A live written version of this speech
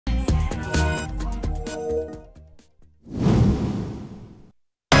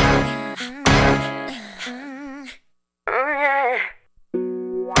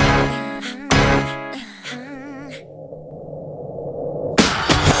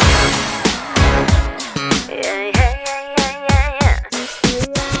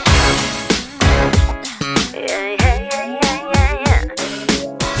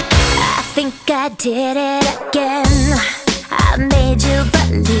did it again. I made you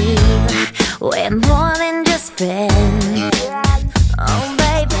believe we're more than just friends. Oh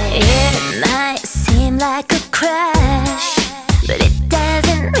baby, it might seem like a crush, but it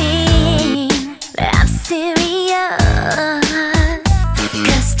doesn't mean that I'm serious.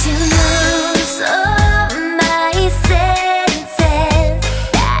 'Cause to lose all my senses,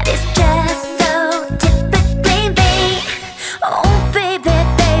 that is just so typically me. Oh baby,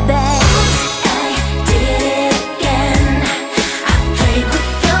 baby, I did it again. I played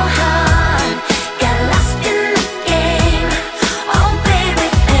with your heart, got lost in the game. Oh baby,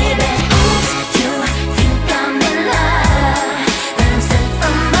 baby, you think I'm in love, then I'm sent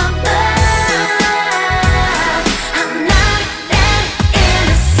from above. I'm not that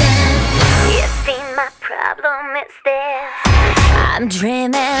innocent. You see, my problem is this: I'm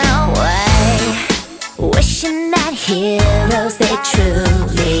dreaming away, wishing that heroes, they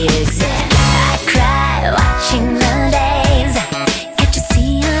truly exist. I cry watching the days. Can't you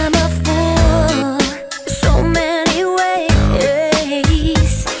see I'm a fool? So many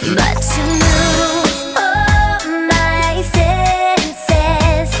ways, but to lose all my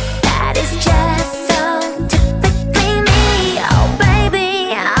senses, that is just so typically me. Oh baby,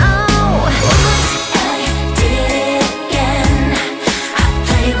 oh, I did it again. I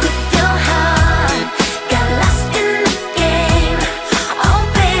played with your heart, got lost in the game. Oh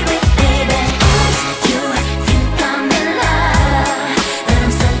baby, baby, you think I'm in love, then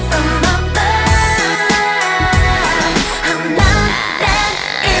I'm sent from above. I'm not that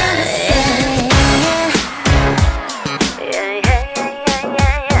innocent. Yeah, yeah, yeah, yeah,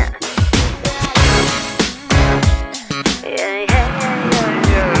 yeah, yeah. Yeah, yeah, yeah,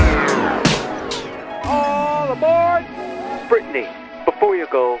 yeah. All aboard! Britney, before you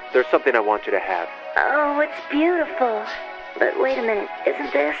go, there's something I want you to have. Oh, it's beautiful. But wait a minute,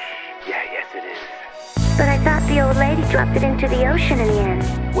 isn't this? Yeah, yes it is. But I thought the old lady dropped it into the ocean in the end.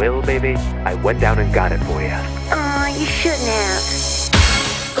 Well, baby, I went down and got it for you. Oh, you shouldn't have.